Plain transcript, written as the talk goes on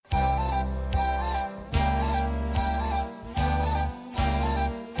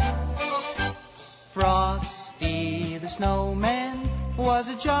Frosty the snowman was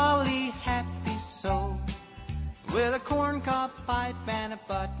a jolly happy soul with a corncob pipe and a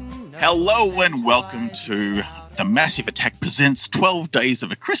button. Hello and welcome to the Massive Attack presents 12 Days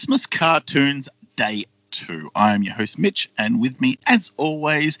of a Christmas Cartoons Day 2. I am your host Mitch, and with me as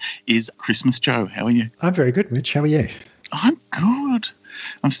always is Christmas Joe. How are you? I'm very good, Mitch. How are you? I'm good.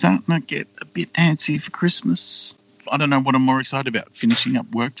 I'm starting to get a bit antsy for Christmas. I don't know what I'm more excited about. Finishing up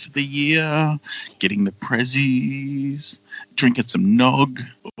work for the year, getting the prezzies, drinking some nog.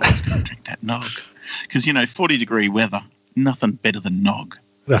 Always going to drink that nog. Because, 40-degree weather, nothing better than nog.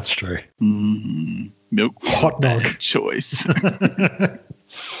 That's true. Milk. Hot nog. Choice.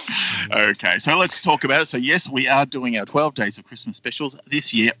 Okay, so let's talk about it. So, yes, we are doing our 12 Days of Christmas specials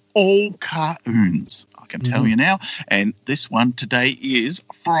this year. All cartoons, I can tell you now. And this one today is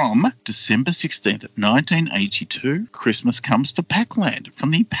from December 16th, 1982. Christmas Comes to Pacland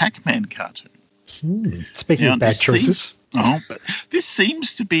from the Pac-Man cartoon. Speaking of bad choices. But this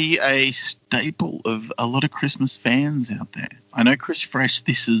seems to be a staple of a lot of Christmas fans out there. I know Chris Fresh,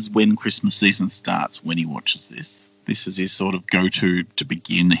 this is when Christmas season starts, when he watches this. This is his sort of go-to to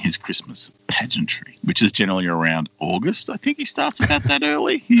begin his Christmas pageantry, which is generally around August. I think he starts about that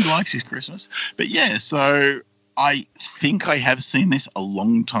early. He likes his Christmas. But, yeah, so I think I have seen this a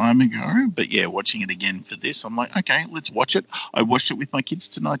long time ago. But, yeah, watching it again for this, I'm like, okay, let's watch it. I watched it with my kids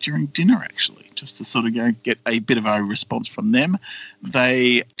tonight during dinner, actually, just to sort of go get a bit of a response from them.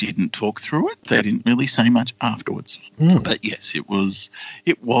 They didn't talk through it. They didn't really say much afterwards. But, yes, it was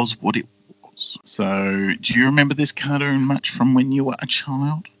what it was. So, do you remember this cartoon much from when you were a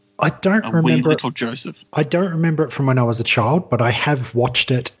child? I don't remember. Wee little Joseph. I don't remember it from when I was a child, but I have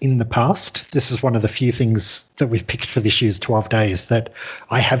watched it in the past. This is one of the few things that we've picked for this year's 12 Days that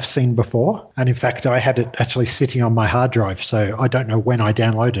I have seen before. And in fact, I had it actually sitting on my hard drive, so I don't know when I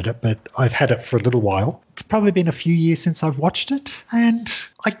downloaded it, but I've had it for a little while. It's probably been a few years since I've watched it, and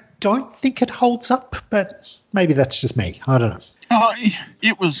I don't think it holds up, but maybe that's just me. I don't know. Oh,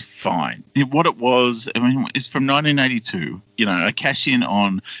 it was fine. What it was, it's from 1982, a cash-in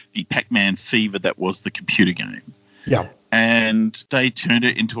on the Pac-Man fever that was the computer game. Yeah. And they turned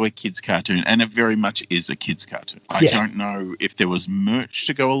it into a kid's cartoon, and it very much is a kid's cartoon. I don't know if there was merch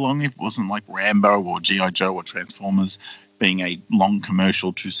to go along, if it wasn't like Rambo or G.I. Joe or Transformers being a long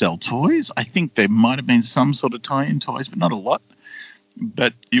commercial to sell toys. I think there might have been some sort of tie-in toys, but not a lot.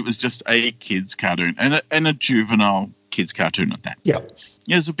 But it was just a kid's cartoon and a juvenile kids cartoon at that. Yeah.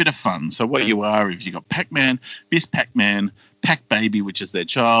 It was a bit of fun. So what you are, if you got Pac-Man, Miss Pac-Man, Pac-Baby, which is their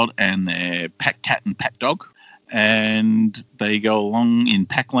child, and their Pac-Cat and Pac-Dog. And they go along in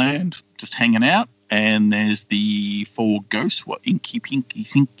Pac-Land, just hanging out. And there's the four ghosts, Inky, Pinky,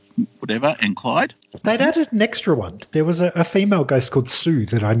 Sinky, whatever, and Clyde. They'd added an extra one. There was a female ghost called Sue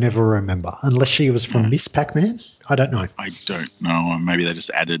that I never remember, unless she was from Miss Pac-Man. I don't know. I don't know. Maybe they just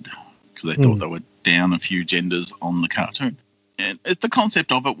added because they thought they were down a few genders on the cartoon. And the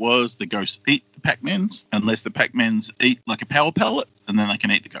concept of it was the ghosts eat the Pac-Mans unless the Pac-Mans eat like a power pellet, and then they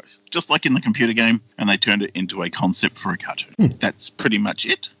can eat the ghosts. Just like in the computer game, and they turned it into a concept for a cartoon. That's pretty much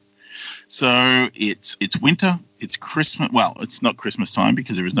it. So it's winter, it's Christmas. Well, it's not Christmas time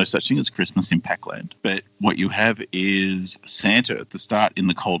because there is no such thing as Christmas in Pac-Land. But what you have is Santa at the start in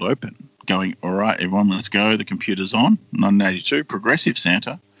the cold open going, all right, everyone, let's go. The computer's on. 1982, progressive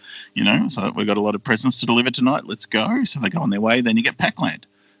Santa, so we've got a lot of presents to deliver tonight. Let's go. So they go on their way. Then you get Pac-Land.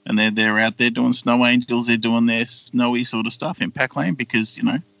 And they're out there doing snow angels. They're doing their snowy sort of stuff in Pac-Land because,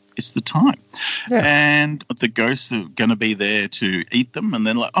 it's the time. Yeah. And the ghosts are going to be there to eat them. And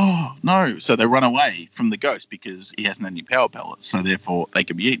then like, oh, no. So they run away from the ghost because he hasn't had any power pellets. So therefore they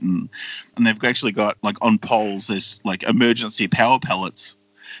can be eaten. And they've actually got like on poles, there's like emergency power pellets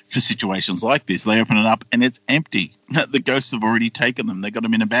for situations like this. They open it up and it's empty. The ghosts have already taken them. They got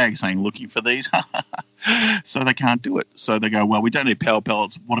them in a bag saying, looking for these. So they can't do it. So they go, well, we don't need power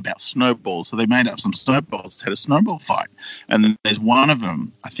pellets. What about snowballs? So they made up some snowballs, had a snowball fight. And then there's one of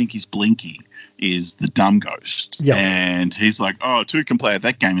them, I think he's Blinky, is the dumb ghost. Yep. And he's like, oh, two can play at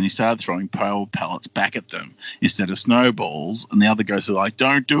that game. And he started throwing power pellets back at them instead of snowballs. And the other ghosts are like,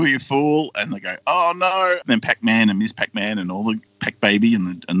 don't do it, you fool. And they go, oh, no. And then Pac-Man and Miss Pac-Man and all the Pac-Baby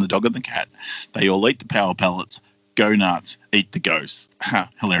and the dog and the cat, they all eat the power pellets, go nuts, eat the ghosts.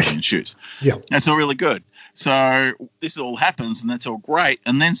 Hilarious ensues. Yeah. That's all really good. So this all happens and that's all great.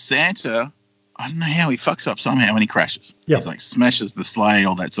 And then Santa, I don't know how he fucks up somehow and he crashes. Yep. He's like smashes the sleigh,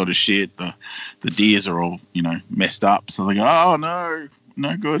 all that sort of shit. The deers are all, messed up. So they go, oh,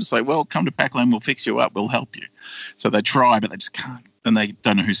 no good. It's like, well, come to Pac-Land, we'll fix you up, we'll help you. So they try, but they just can't. And they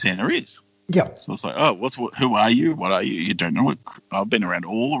don't know who Santa is. Yeah. So it's like, oh, who are you? What are you? You don't know what. I've been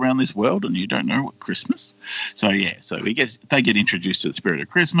all around this world, and you don't know what Christmas. So yeah, they get introduced to the spirit of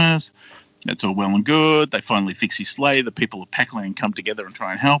Christmas. It's all well and good. They finally fix his sleigh. The people of Pacland come together and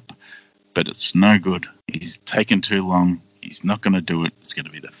try and help, but it's no good. He's taken too long. He's not going to do it. It's going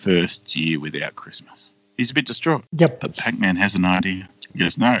to be the first year without Christmas. He's a bit distraught. Yep. But Pac-Man has an idea. He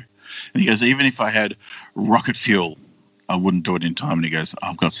goes, no. And he goes, even if I had rocket fuel, I wouldn't do it in time. And he goes,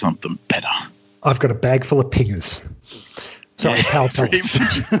 I've got something better. I've got a bag full of pingers. Sorry, power pellets.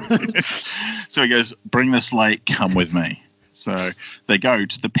 So he goes, bring the sleigh, come with me. So they go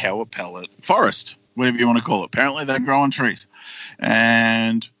to the power pellet forest, whatever you want to call it. Apparently they grow on trees.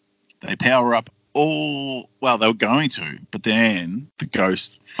 And they power up they were going to, but then the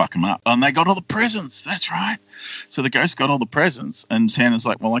ghost fuck them up. And they got all the presents. That's right. So the ghost got all the presents, and Santa's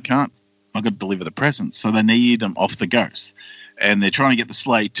like, well, I can't. I've got to deliver the presents. So they need them off the ghost. And they're trying to get the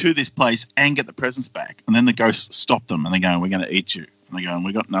sleigh to this place and get the presents back. And then the ghost stopped them, and they're going, we're going to eat you. And they're going,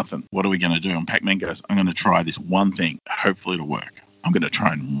 we got nothing. What are we going to do? And Pac-Man goes, I'm going to try this one thing. Hopefully it'll work. I'm going to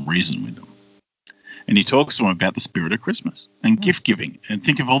try and reason with them. And he talks to them about the spirit of Christmas and gift giving, and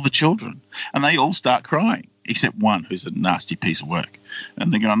think of all the children. And they all start crying, except one who's a nasty piece of work.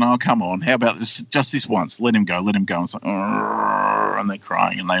 And they're going, oh, come on. How about this? Just this once. Let him go. Let him go. And it's like, and they're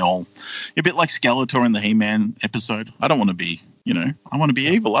crying, and they all, a bit like Skeletor in the He-Man episode. I don't want to be, I want to be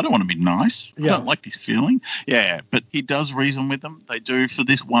evil. I don't want to be nice. Yeah. I don't like this feeling. Yeah, but he does reason with them. They do for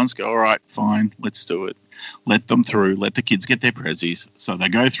this once go, all right, fine, let's do it. Let them through. Let the kids get their prezzies. So they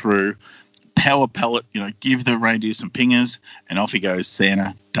go through. Power pellet, give the reindeer some pingers, and off he goes.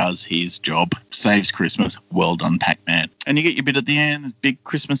 Santa does his job, saves Christmas. Well done, Pac-Man. And you get your bit at the end. There's big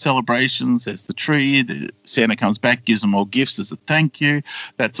Christmas celebrations. There's the tree. Santa comes back, gives them all gifts as a thank you.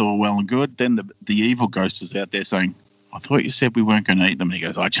 That's all well and good. Then the evil ghost is out there saying, I thought you said we weren't going to eat them. And he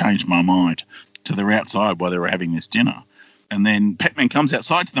goes, I changed my mind. So they're outside while they were having this dinner. And then Pac-Man comes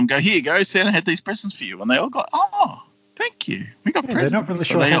outside to them, go, here you go, Santa had these presents for you. And they all go, oh, thank you. We got presents. They're not really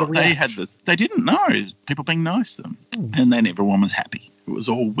sure how to react. They didn't know. People being nice to them. And then everyone was happy. It was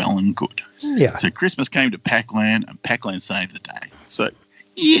all well and good. Yeah. So Christmas came to Pacland, and Pacland saved the day. So,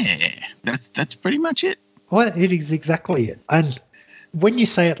 yeah, that's pretty much it. Well, it is exactly it. And when you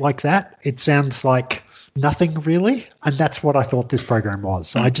say it like that, it sounds like nothing really. And that's what I thought this program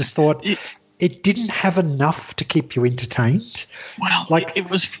was. I just thought it didn't have enough to keep you entertained. Well, it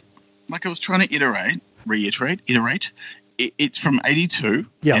was like I was trying to reiterate. It's from 82,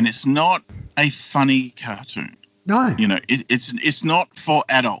 and it's not a funny cartoon. No. It's not for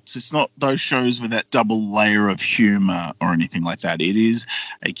adults. It's not those shows with that double layer of humor or anything like that. It is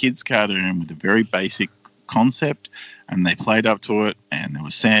a kids' cartoon with a very basic concept, and they played up to it, and there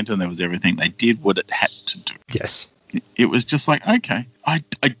was Santa, and there was everything. They did what it had to do. Yes. It was just like, okay, I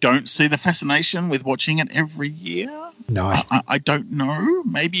don't see the fascination with watching it every year. No. I don't know.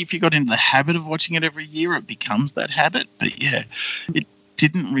 Maybe if you got into the habit of watching it every year, it becomes that habit. But yeah, it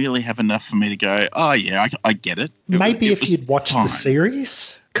didn't really have enough for me to go, oh yeah, I get it. Maybe if you'd watched the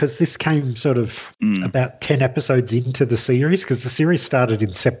series, because this came sort of about 10 episodes into the series, because the series started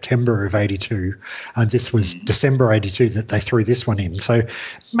in September of 82, and this was December 82 that they threw this one in. So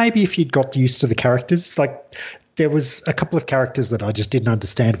maybe if you'd got used to the characters, like there was a couple of characters that I just didn't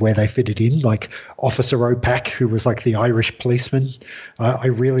understand where they fitted in, like Officer Opak, who was like the Irish policeman. I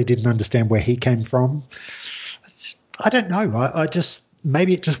really didn't understand where he came from. I don't know. I just,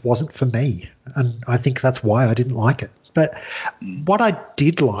 maybe it just wasn't for me. And I think that's why I didn't like it. But what I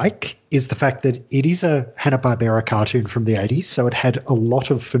did like is the fact that it is a Hanna-Barbera cartoon from the 80s, so it had a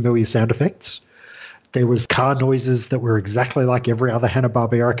lot of familiar sound effects. There was car noises that were exactly like every other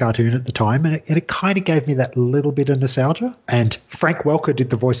Hanna-Barbera cartoon at the time, and it kind of gave me that little bit of nostalgia. And Frank Welker did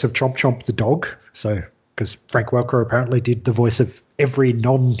the voice of Chomp Chomp the dog, so because Frank Welker apparently did the voice of every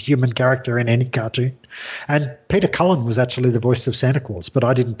non-human character in any cartoon. And Peter Cullen was actually the voice of Santa Claus, but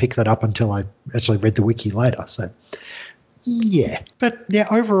I didn't pick that up until I actually read the wiki later. So, yeah. But, yeah,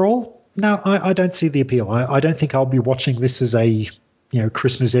 overall, no, I don't see the appeal. I don't think I'll be watching this as a,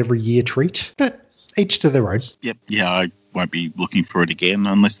 Christmas every year treat, but each to their own. Yep. Yeah, I won't be looking for it again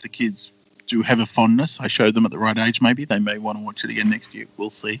unless the kids do have a fondness. I showed them at the right age, maybe. They may want to watch it again next year. We'll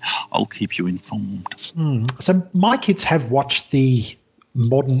see. I'll keep you informed. So my kids have watched the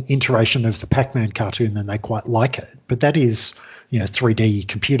modern iteration of the Pac-Man cartoon and they quite like it. But that is, 3D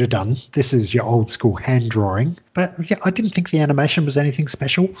computer done. This is your old school hand drawing. But yeah, I didn't think the animation was anything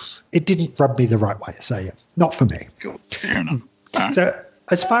special. It didn't rub me the right way. So yeah, not for me. Cool. Fair enough. So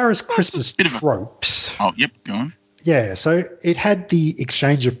as far as Christmas tropes. Oh, yep, go on. Yeah, so it had the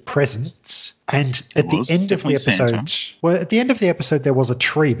exchange of presents, and at the end of the episode, at the end of the episode, there was a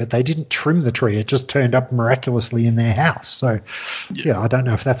tree, but they didn't trim the tree. It just turned up miraculously in their house. So, yeah, I don't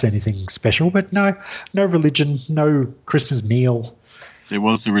know if that's anything special, but no religion, no Christmas meal. There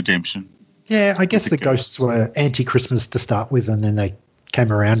was a redemption. Yeah, I guess the ghosts were anti-Christmas to start with, and then they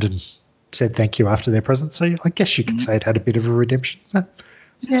came around and said thank you after their present. So I guess you could say it had a bit of a redemption. But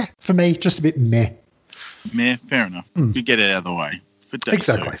yeah, for me, just a bit meh. Meh, fair enough. You get it out of the way. For day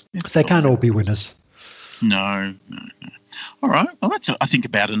exactly. Two, they can't all be winners. No. All right. Well, that's, I think,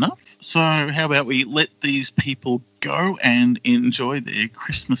 about enough. So how about we let these people go and enjoy their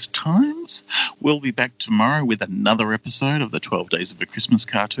Christmas times? We'll be back tomorrow with another episode of the 12 Days of the Christmas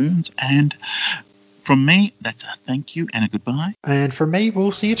cartoons. And from me, that's a thank you and a goodbye. And from me,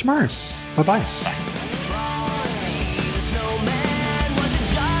 we'll see you tomorrow. Bye-bye. Bye.